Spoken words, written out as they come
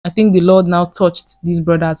I think the Lord now touched this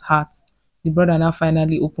brother's heart. The brother now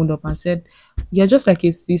finally opened up and said, "You're just like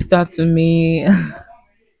a sister to me."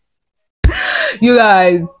 You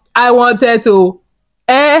guys, I wanted to.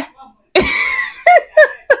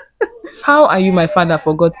 How are you my father,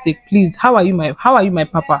 for God's sake? Please, how are you my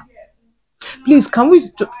papa? Please,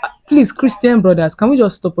 please, Christian brothers, can we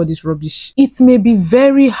just stop all this rubbish? It may be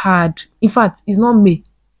very hard. In fact, it's not me.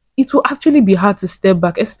 It will actually be hard to step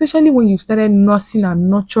back, especially when you started nursing and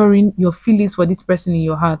nurturing your feelings for this person in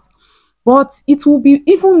your heart. But it will be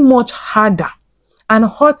even much harder and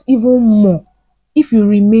hurt even more if you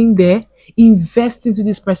remain there, invest into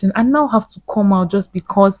this person, and now have to come out just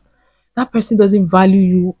because that person doesn't value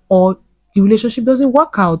you or the relationship doesn't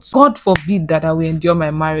work out. God forbid that I will endure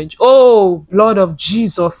my marriage. Oh, blood of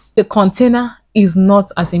Jesus. The container is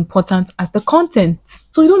not as important as the content.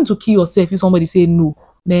 So you don't need to kill yourself if somebody say no.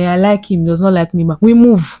 Then I like him, does not like me. We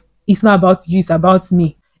move. It's not about you, it's about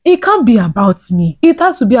me. It can't be about me. It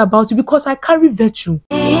has to be about you because I carry virtue.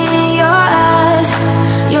 In your eyes,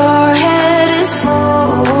 your head is full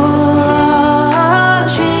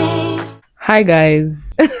of dreams. Hi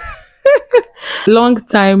guys. Long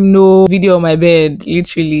time no video on my bed,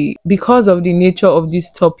 literally. Because of the nature of this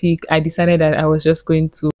topic, I decided that I was just going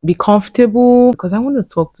to be comfortable because I want to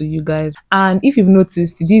talk to you guys. And if you've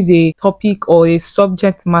noticed, this is a topic or a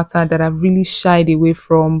subject matter that I've really shied away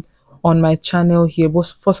from on my channel here,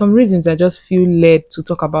 but for some reasons I just feel led to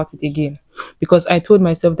talk about it again, because I told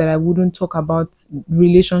myself that I wouldn't talk about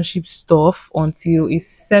relationship stuff until a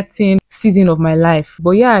certain season of my life.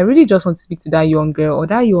 But yeah, I really just want to speak to that young girl or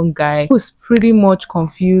that young guy who's pretty much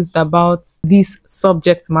confused about this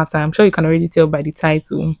subject matter. I'm sure you can already tell by the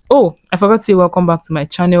title. Oh, I forgot to say welcome back to my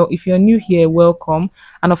channel. If you're new here, welcome.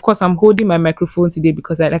 And of course, I'm holding my microphone today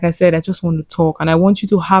because like I said, I just want to talk and I want you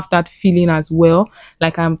to have that feeling as well,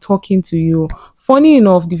 like I'm talking to you. Funny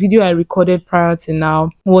enough, the video I recorded prior to now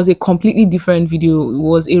was a completely different video. It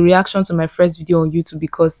was a reaction to my first video on YouTube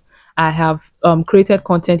because I have created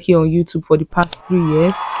content here on YouTube for the past 3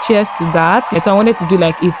 years. Cheers to that. And so I wanted to do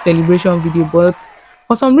like a celebration video, but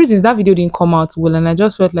for some reasons that video didn't come out well, and I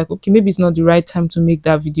just felt like, okay, maybe it's not the right time to make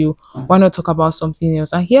that video. Why not talk about something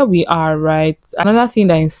else? And here we are, right? Another thing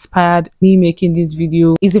that inspired me making this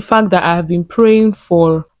video is the fact that I have been praying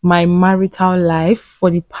for my marital life for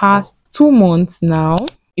the past 2 months now.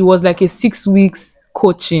 It was like a 6 weeks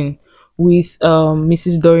coaching with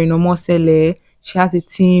Mrs. Doreen Omosele. She has a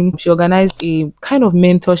team. She organized a kind of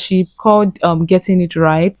mentorship called Getting It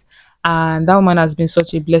Right. And that woman has been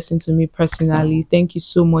such a blessing to me personally. Thank you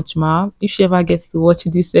so much, ma, if she ever gets to watch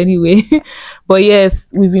this anyway. But yes,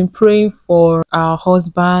 we've been praying for our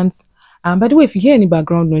husbands. And by the way, if you hear any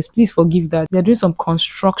background noise, please forgive that. They're doing some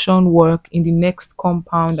construction work in the next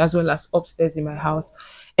compound as well as upstairs in my house.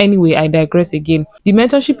 Anyway, I digress again. The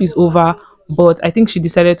mentorship is over, but I think she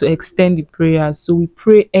decided to extend the prayers. So we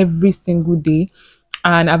pray every single day.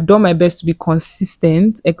 And I've done my best to be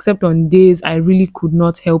consistent, except on days I really could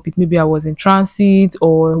not help it. Maybe I was in transit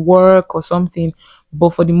or work or something. But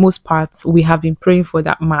for the most part, we have been praying for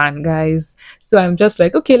that man, guys. So I'm just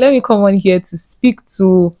like, okay, let me come on here to speak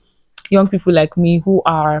to young people like me who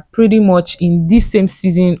are pretty much in this same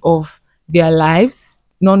season of their lives,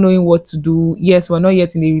 not knowing what to do. Yes, we're not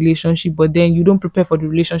yet in a relationship, but then you don't prepare for the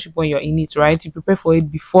relationship when you're in it, right? You prepare for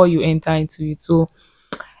it before you enter into it. So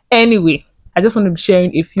anyway, I just want to be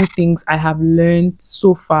sharing a few things I have learned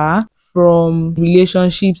so far from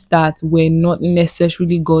relationships that were not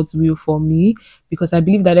necessarily God's will for me, because I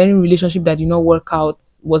believe that any relationship that did not work out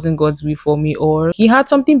wasn't God's will for me, or he had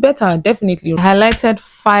something better. Definitely. I highlighted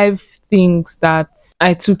 5 things that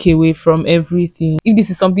I took away from everything. If this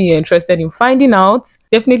is something you're interested in finding out,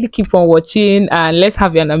 definitely keep on watching and let's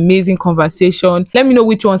have an amazing conversation. Let me know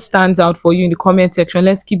which one stands out for you in the comment section.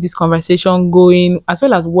 Let's keep this conversation going, as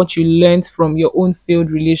well as what you learned from your own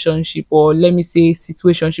failed relationship, or let me say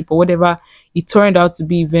situationship, or whatever it turned out to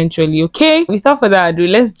be eventually. Okay, without further ado,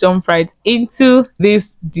 let's jump right into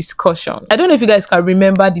this discussion. I don't know if you guys can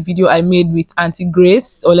remember the video I made with Auntie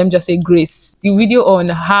Grace, or let me just say Grace, the video on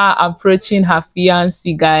her approaching her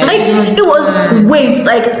fiancé guy. Like, it was wait,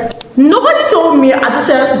 like nobody told me. I just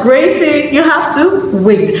said, Gracie, you have to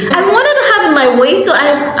wait. I wanted to have it my way, so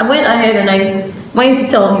I went ahead and I went to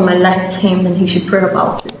tell him I liked him and he should pray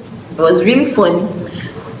about it. It was really funny.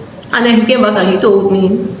 And then he came back and he told me,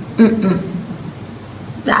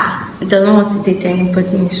 he doesn't want to date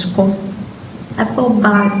anybody in school. I felt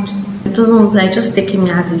bad. It doesn't like just taking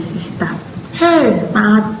me as a sister.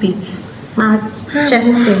 My heart beats. My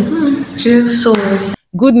chest pain. So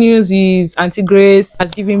Good news is Auntie Grace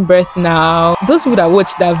has given birth now. Those people that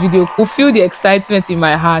watched that video will feel the excitement in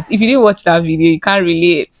my heart. If you didn't watch that video, you can't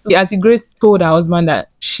relate. So Auntie Grace told her husband that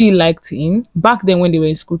she liked him. Back then when they were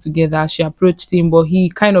in school together, she approached him, but he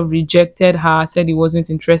kind of rejected her, said he wasn't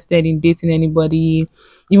interested in dating anybody,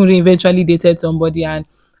 even though he eventually dated somebody. And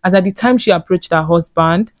as at the time she approached her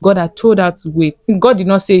husband, God had told her to wait. God did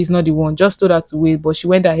not say he's not the one, just told her to wait, but she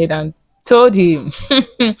went ahead and told him.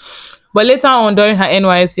 But later on, during her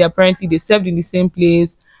NYSC, apparently they served in the same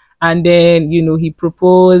place. And then, he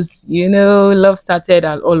proposed, love started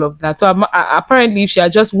and all of that. So apparently, if she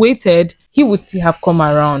had just waited, he would still have come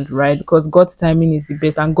around, right? Because God's timing is the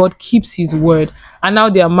best and God keeps his word. And now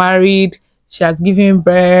they are married. She has given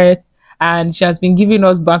birth and she has been giving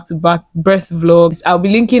us back-to-back birth vlogs. I'll be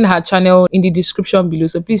linking her channel in the description below.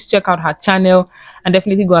 So please check out her channel and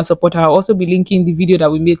definitely go and support her. I'll also be linking the video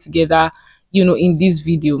that we made together in this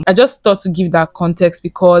video. I just thought to give that context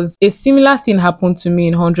because a similar thing happened to me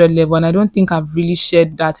in 100 level and I don't think I've really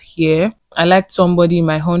shared that here. I liked somebody in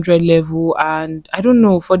my 100 level and I don't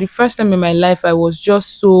know, for the first time in my life I was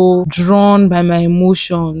just so drawn by my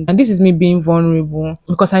emotions. And this is me being vulnerable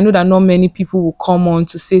because I know that not many people will come on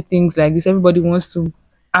to say things like this. Everybody wants to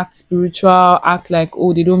act spiritual, act like,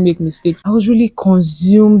 oh, they don't make mistakes. I was really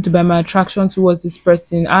consumed by my attraction towards this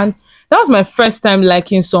person and that was my first time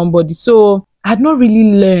liking somebody. So I had not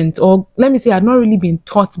really learned, or let me say I had not really been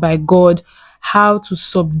taught by God how to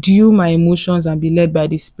subdue my emotions and be led by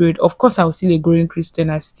the Spirit. Of course, I was still a growing Christian.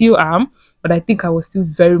 I still am, but I think I was still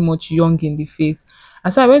very much young in the faith.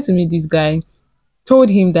 And so I went to meet this guy, told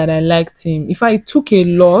him that I liked him. If I took a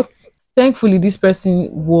lot, thankfully this person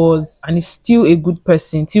was and is still a good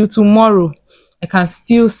person. Till tomorrow, I can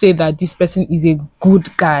still say that this person is a good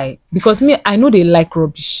guy because me, I know they like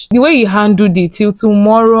rubbish. The way he handled it, till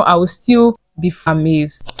tomorrow, I will still be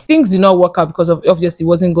amazed. Things did not work out because of obviously it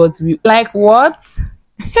wasn't God's will. Like what?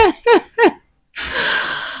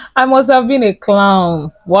 I must have been a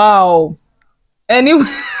clown. Wow. Anyway.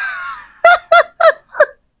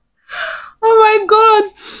 Oh my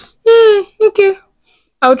God. Okay.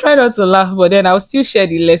 I'll try not to laugh, but then I'll still share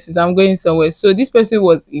the lessons. I'm going somewhere. So this person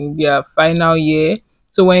was in their final year.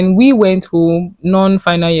 So when we went home,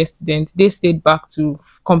 non-final year students, they stayed back to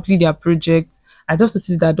complete their project. I just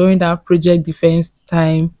noticed that during that project defense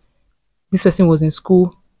time, this person was in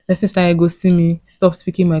school. The person started ghosting me, stopped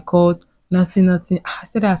picking my calls, nothing. I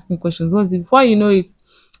started asking questions. What is it? Before you know it,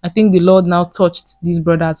 I think the Lord now touched this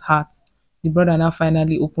brother's heart. The brother now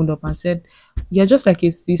finally opened up and said, "You're just like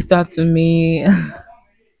a sister to me."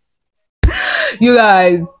 You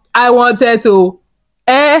guys, I wanted to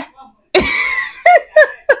I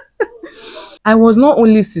was not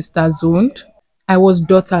only sister zoned, I was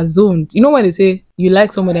daughter zoned. You know when they say you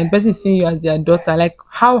like someone and the person is seeing you as their daughter, like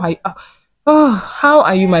how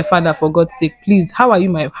are you my father, for God's sake? Please, how are you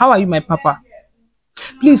my papa?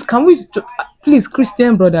 Please, please,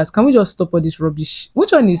 Christian brothers, can we just stop all this rubbish?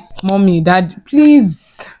 Which one is mommy, dad?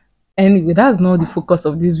 Please. Anyway, that's not the focus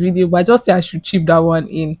of this video, but I just say I should chip that one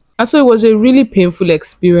in. And so it was a really painful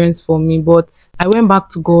experience for me, but I went back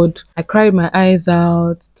to God. I cried my eyes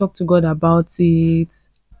out, talked to God about it.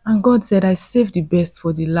 And God said, I saved the best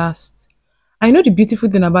for the last. I know the beautiful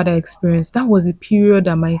thing about that experience. That was the period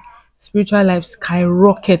that my spiritual life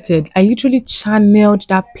skyrocketed. I literally channeled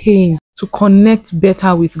that pain to connect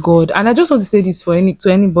better with God. And I just want to say this to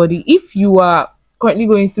anybody. If you are currently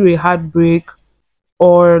going through a heartbreak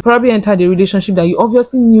or probably entered a relationship that you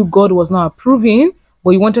obviously knew God was not approving, but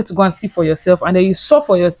you wanted to go and see for yourself, and then you saw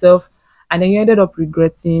for yourself, and then you ended up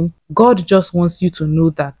regretting, God just wants you to know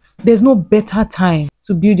that there's no better time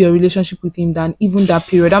to build your relationship with him than even that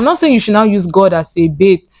period. I'm not saying you should now use God as a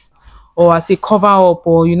bait or as a cover up,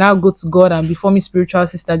 or you now go to God and be for me spiritual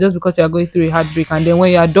sister just because you are going through a heartbreak, and then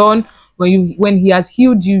when you are done, when he has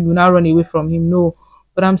healed you, you now run away from him. No.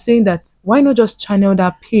 But I'm saying that why not just channel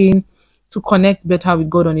that pain to connect better with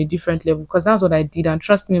God on a different level? Because that's what I did, and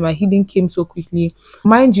trust me, my healing came so quickly.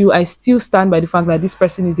 Mind you, I still stand by the fact that this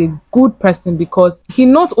person is a good person, because he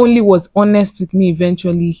not only was honest with me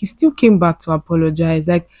eventually, he still came back to apologize.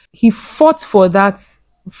 Like, he fought for that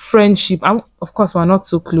friendship. And of course, we're not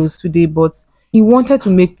so close today, but he wanted to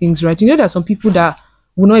make things right. You know, there are some people that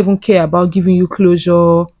will not even care about giving you closure,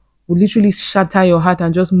 will literally shatter your heart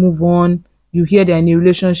and just move on. You hear they're in a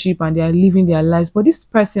relationship and they are living their lives, but this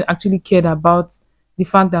person actually cared about the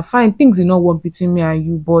fact that, fine, things did not work between me and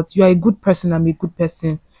you, but you are a good person, I'm a good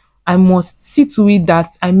person. I must see to it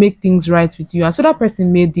that I make things right with you. And so that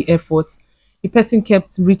person made the effort. The person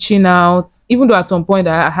kept reaching out, even though at some point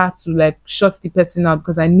I had to like shut the person out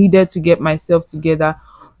because I needed to get myself together.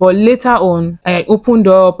 But later on, I opened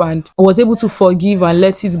up and was able to forgive and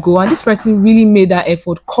let it go. And this person really made that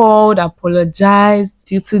effort, called, apologized.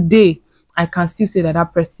 Till today, I can still say that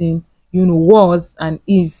that person, was and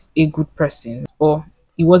is a good person. But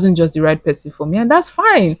he wasn't just the right person for me, and that's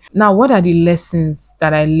fine. Now, what are the lessons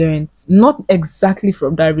that I learned? Not exactly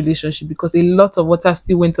from that relationship, because a lot of water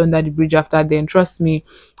still went under the bridge after then. Trust me,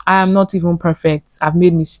 I am not even perfect. I've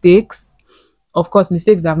made mistakes. Of course,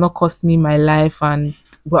 mistakes that have not cost me my life,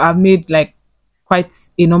 but I've made like quite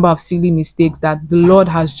a number of silly mistakes that the Lord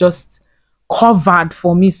has just covered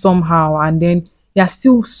for me somehow, and then he has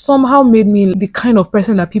still somehow made me the kind of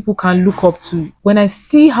person that people can look up to. When I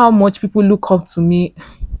see how much people look up to me,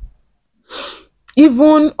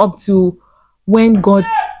 even up to when God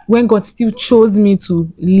still chose me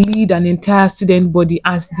to lead an entire student body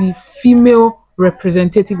as the female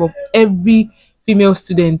representative of every female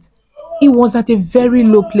student, it was at a very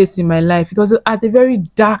low place in my life. It was at a very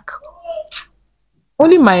dark.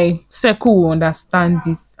 Only my circle will understand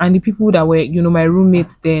this, and the people that were, my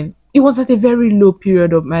roommates then. It was at a very low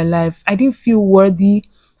period of my life. I didn't feel worthy.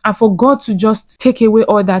 I forgot to just take away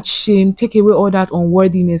all that shame, take away all that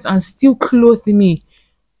unworthiness, and still clothe me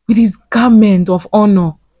with his garment of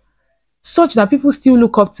honor, such that people still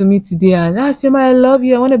look up to me today and ask you, I love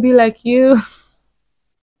you, I want to be like you.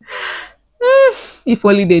 If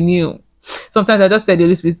only they knew. Sometimes I just tell the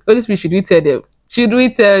Holy Spirit, should we tell them? Should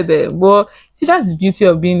we tell them? But see, that's the beauty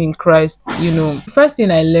of being in Christ. The first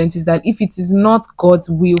thing I learned is that if it is not God's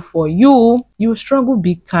will for you, you struggle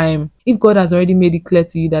big time. If God has already made it clear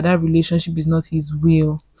to you that that relationship is not his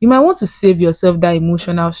will, you might want to save yourself that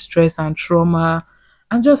emotional stress and trauma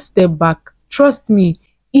and just step back. Trust me,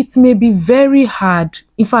 it may be very hard.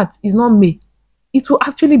 In fact, it's not me. It will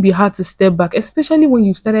actually be hard to step back, especially when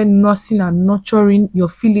you've started nursing and nurturing your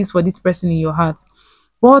feelings for this person in your heart.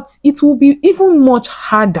 But it will be even much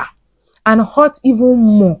harder and hurt even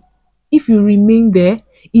more if you remain there,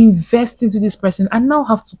 invest into this person, and now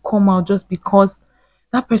have to come out just because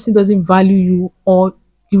that person doesn't value you or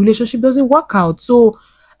the relationship doesn't work out. So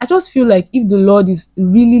I just feel like if the Lord is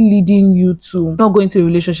really leading you to not go into a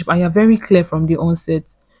relationship and you're very clear from the onset,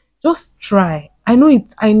 just try. I know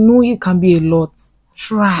it can be a lot.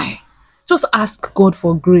 Try. Just ask God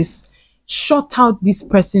for grace. Shut out this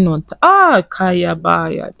person on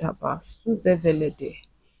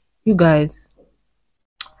you guys.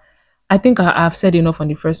 I think I've said enough on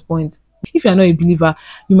the first point. If you're not a believer,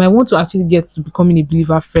 you might want to actually get to becoming a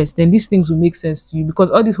believer first. Then these things will make sense to you,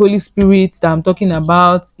 because all these Holy Spirits that I'm talking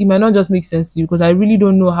about, it might not just make sense to you, because I really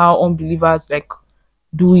don't know how unbelievers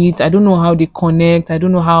do it. I don't know how they connect. I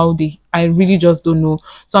don't know how I really just don't know.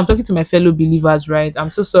 So I'm talking to my fellow believers, right? I'm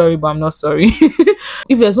so sorry, but I'm not sorry.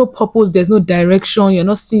 If there's no purpose, there's no direction, you're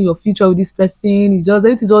not seeing your future with this person, it's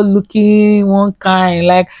all looking one kind.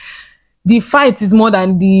 Like, the fight is more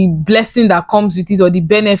than the blessing that comes with it or the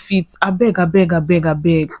benefits. I beg.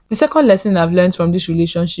 The second lesson I've learned from this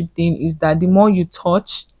relationship thing is that the more you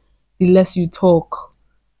touch, the less you talk.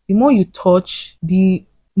 The more you touch, the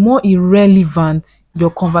more irrelevant your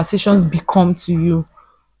conversations become to you.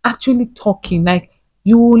 Actually talking, like,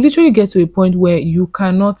 you will literally get to a point where you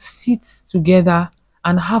cannot sit together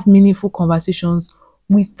and have meaningful conversations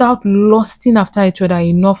without lusting after each other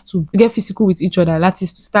enough to get physical with each other. That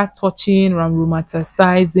is to start touching and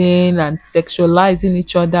romanticizing and sexualizing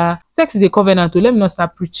each other. Sex is a covenant. Let me not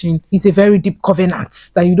start preaching. It's a very deep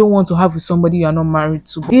covenant that you don't want to have with somebody you are not married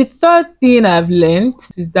to. The third thing I've learned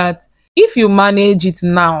is that if you manage it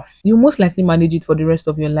now, you most likely manage it for the rest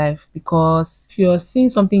of your life, because if you're seeing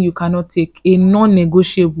something you cannot take, a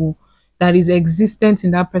non-negotiable that is existent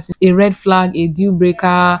in that person, a red flag, a deal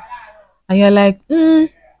breaker, and you're like,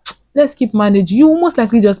 let's keep managing, you will most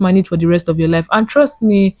likely just manage for the rest of your life. And trust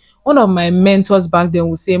me, one of my mentors back then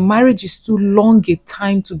would say, marriage is too long a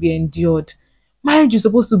time to be endured. Marriage is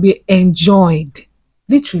supposed to be enjoyed.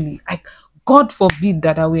 Literally, like, God forbid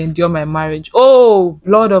that I will endure my marriage. Oh,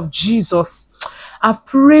 blood of Jesus. I've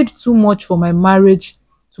prayed too much for my marriage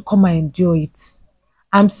to come and endure it.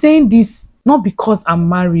 I'm saying this not because I'm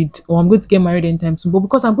married or I'm going to get married anytime soon, but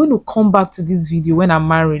because I'm going to come back to this video when I'm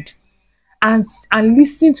married and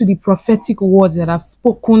listen to the prophetic words that I've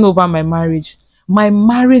spoken over my marriage. My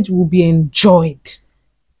marriage will be enjoyed.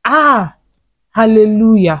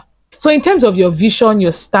 Hallelujah. So in terms of your vision,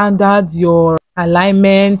 your standards, your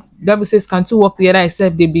alignment, the Bible says, can two work together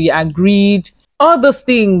except they be agreed? All those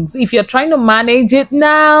things, if you're trying to manage it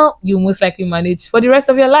now, you most likely manage for the rest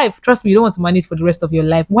of your life. Trust me, you don't want to manage for the rest of your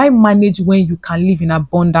life. Why manage when you can live in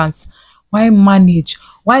abundance? Why manage?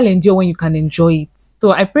 Why endure when you can enjoy it?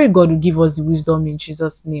 So I pray God will give us the wisdom in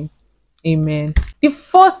Jesus' name. Amen. The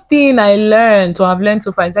fourth thing I learned or I've learned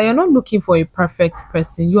so far is that you're not looking for a perfect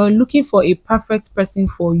person. You're looking for a perfect person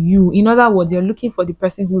for you. In other words, you're looking for the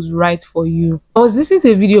person who's right for you. I was listening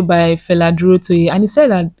to a video by Fela Durotoye, and he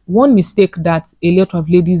said that one mistake that a lot of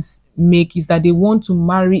ladies make is that they want to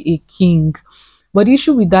marry a king. But the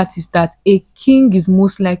issue with that is that a king is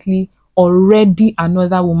most likely already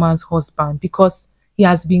another woman's husband because he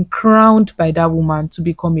has been crowned by that woman to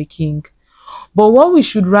become a king. But what we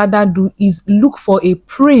should rather do is look for a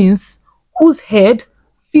prince whose head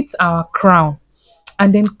fits our crown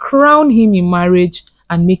and then crown him in marriage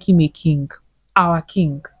and make him a king. Our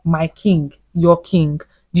king, my king, your king.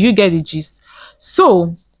 Do you get the gist?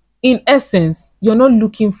 So, in essence, you're not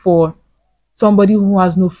looking for somebody who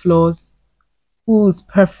has no flaws, who's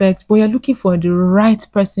perfect, but you're looking for the right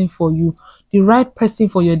person for you, the right person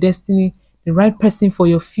for your destiny, the right person for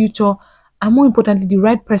your future, and more importantly, the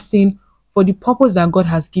right person for the purpose that God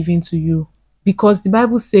has given to you. Because the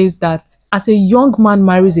Bible says that as a young man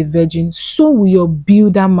marries a virgin, so will your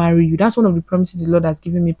builder marry you. That's one of the promises the Lord has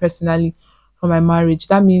given me personally for my marriage.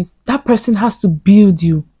 That means that person has to build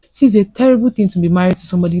you. See, it's a terrible thing to be married to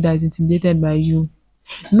somebody that is intimidated by you.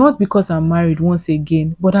 Not because I'm married once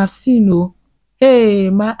again, but I've seen, oh, hey,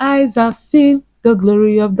 my eyes have seen the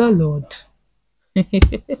glory of the Lord.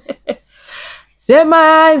 Say, my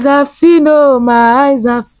eyes have seen, oh, my eyes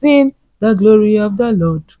have seen the glory of the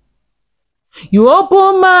Lord. You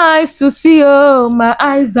open my eyes to see, oh, my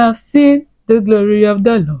eyes have seen the glory of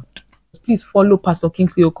the Lord. Please follow Pastor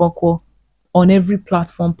Kingsley Okonkwo on every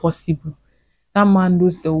platform possible. That man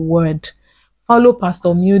knows the word. Follow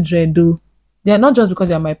Pastor Mildred. They are not just because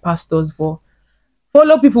they are my pastors, but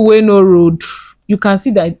follow people where no road. You can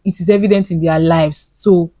see that it is evident in their lives.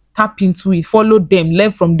 So tap into it, follow them,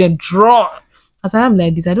 learn from them, draw. As I am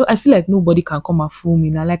like this, I feel like nobody can come and fool me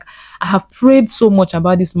now. Like, I have prayed so much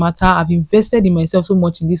about this matter. I've invested in myself so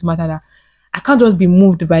much in this matter that I can't just be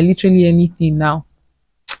moved by literally anything now.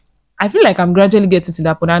 I feel like I'm gradually getting to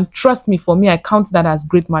that point. And trust me, for me, I count that as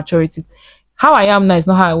great maturity. How I am now is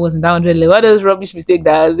not how I was in that 100 level. What those rubbish mistake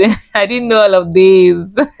that I didn't know all of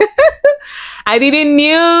this. I didn't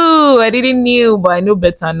know, but I know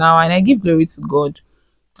better now, and I give glory to God.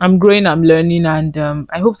 I'm growing, I'm learning, and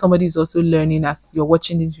I hope somebody is also learning as you're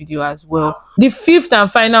watching this video as well. The fifth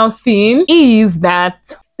and final thing is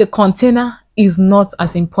that the container is not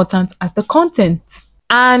as important as the content,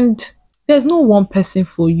 and there's no one person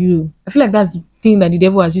for you. I feel like that's the thing that the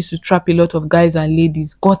devil has used to trap a lot of guys and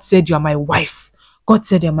ladies. God said you're my wife. God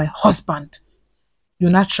said you're my husband. Do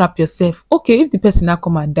not trap yourself. Okay, if the person now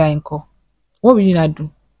come and die and call, what will you not do?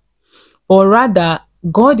 Or rather,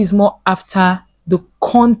 God is more after the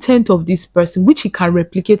content of this person, which he can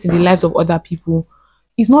replicate in the lives of other people.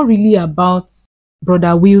 It's not really about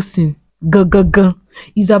Brother Wilson.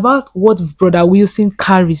 It's about what Brother Wilson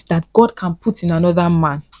carries that God can put in another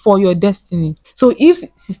man for your destiny. So if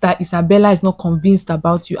Sister Isabella is not convinced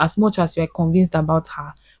about you as much as you are convinced about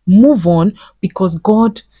her, move on, because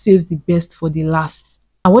God saves the best for the last.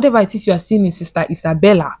 And whatever it is you are seeing in Sister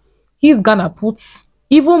Isabella, he's gonna put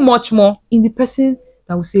even much more in the person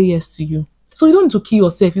that will say yes to you. So you don't need to kill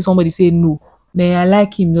yourself if somebody say no. Then I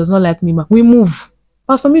like him, does not like me. We move.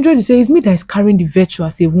 Pastor Mildred says, it's me that is carrying the virtue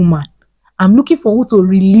as a woman. I'm looking for who to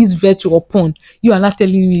release virtue upon. You are not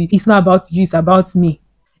telling me it's not about you, it's about me.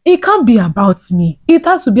 It can't be about me. It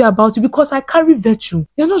has to be about you because I carry virtue.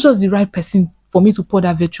 You're not just the right person for me to pour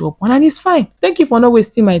that virtue upon, and it's fine. Thank you for not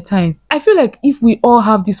wasting my time. I feel like if we all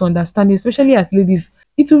have this understanding, especially as ladies,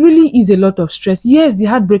 it will really ease a lot of stress. Yes, the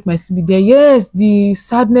heartbreak might still be there. Yes, the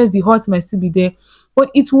sadness, the hurt might still be there.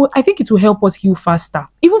 But I think it will help us heal faster.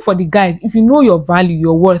 Even for the guys, if you know your value,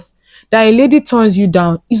 your worth, that a lady turns you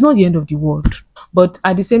down, it's not the end of the world. But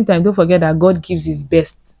at the same time, don't forget that God gives his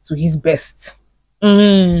best to his best.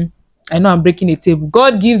 I know I'm breaking a table.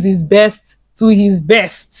 God gives his best to his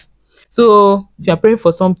best. So if you're praying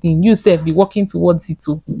for something, you self be working towards it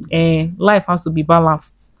too. Life has to be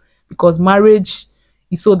balanced, because marriage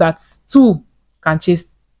is so that two can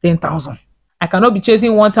chase 10,000. I cannot be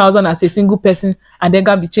chasing 1,000 as a single person and then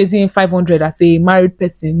can be chasing 500 as a married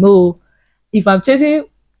person. No, if I'm chasing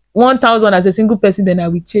 1,000 as a single person, then I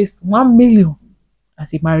will chase 1 million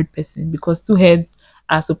as a married person, because two heads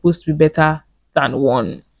are supposed to be better than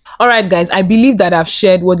one. All right, guys, I believe that I've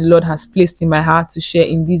shared what the Lord has placed in my heart to share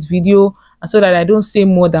in this video, and so that I don't say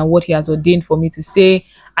more than what he has ordained for me to say.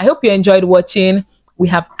 I hope you enjoyed watching. We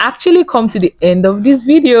have actually come to the end of this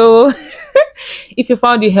video. If you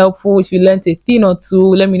found it helpful, if you learned a thing or two,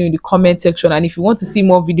 let me know in the comment section. And if you want to see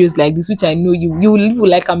more videos like this, which I know you will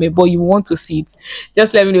like, I'm a boy, you want to see it,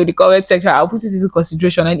 just let me know in the comment section. I'll put it into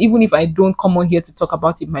consideration. And even if I don't come on here to talk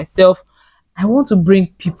about it myself, I want to bring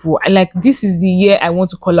people. I like, this is the year I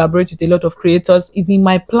want to collaborate with a lot of creators. It's in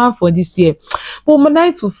my plan for this year. But my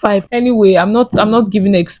 9 to 5 anyway, I'm not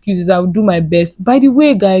giving excuses. I'll do my best. By the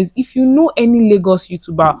way, guys, if you know any Lagos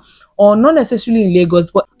YouTuber, or not necessarily in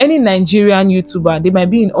Lagos, but any Nigerian YouTuber, they might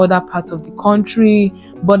be in other parts of the country,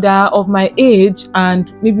 but they are of my age,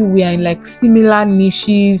 and maybe we are in like similar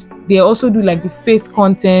niches. They also do like the faith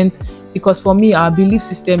content, because for me, our belief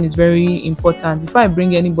system is very important. Before I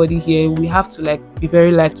bring anybody here, we have to like be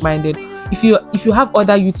very like-minded. If you have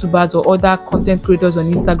other YouTubers or other content creators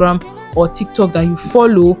on Instagram or TikTok that you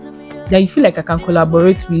follow, that you feel like I can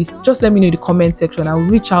collaborate with, just let me know in the comment section. I'll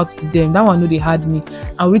reach out to them. That one know they had me.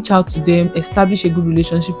 I'll reach out to them, establish a good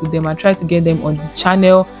relationship with them, and try to get them on the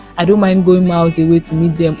channel. I don't mind going miles away to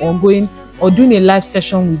meet them, or doing a live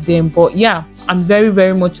session with them. But yeah, I'm very,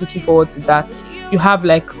 very much looking forward to that. You have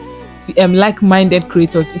like like-minded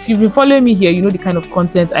creators. If you've been following me here, you know the kind of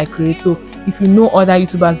content I create. So if you know other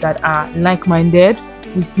YouTubers that are like-minded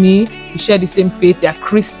with me, we share the same faith, they're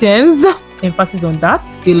Christians, emphasis on that,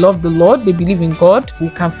 they love the Lord, they believe in God, we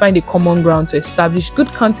can find a common ground to establish good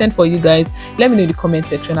content for you guys. Let me know in the comment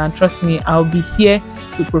section, and trust me, I'll be here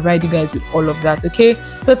to provide you guys with all of that. Okay,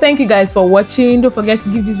 so thank you guys for watching. Don't forget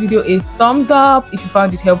to give this video a thumbs up if you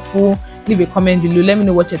found it helpful. Leave a comment below. Let me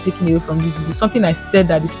know what you're taking away from this video, something I said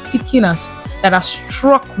that is sticking and that has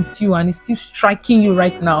struck with you and is still striking you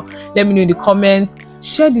right now. Let me know in the comments.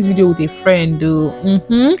 Share this video with a friend though.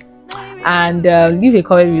 And leave a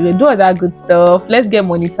comment below. Do all that good stuff. Let's get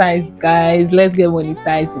monetized, guys. Let's get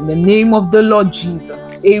monetized in the name of the Lord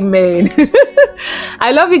Jesus. Amen.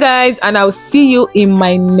 I love you guys, and I'll see you in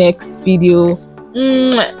my next video.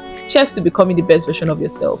 Cheers to becoming the best version of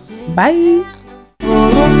yourself. Bye.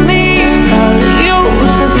 Follow me, you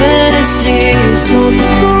with the fantasy,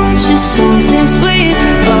 something gorgeous, something sweet.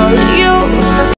 Follow you.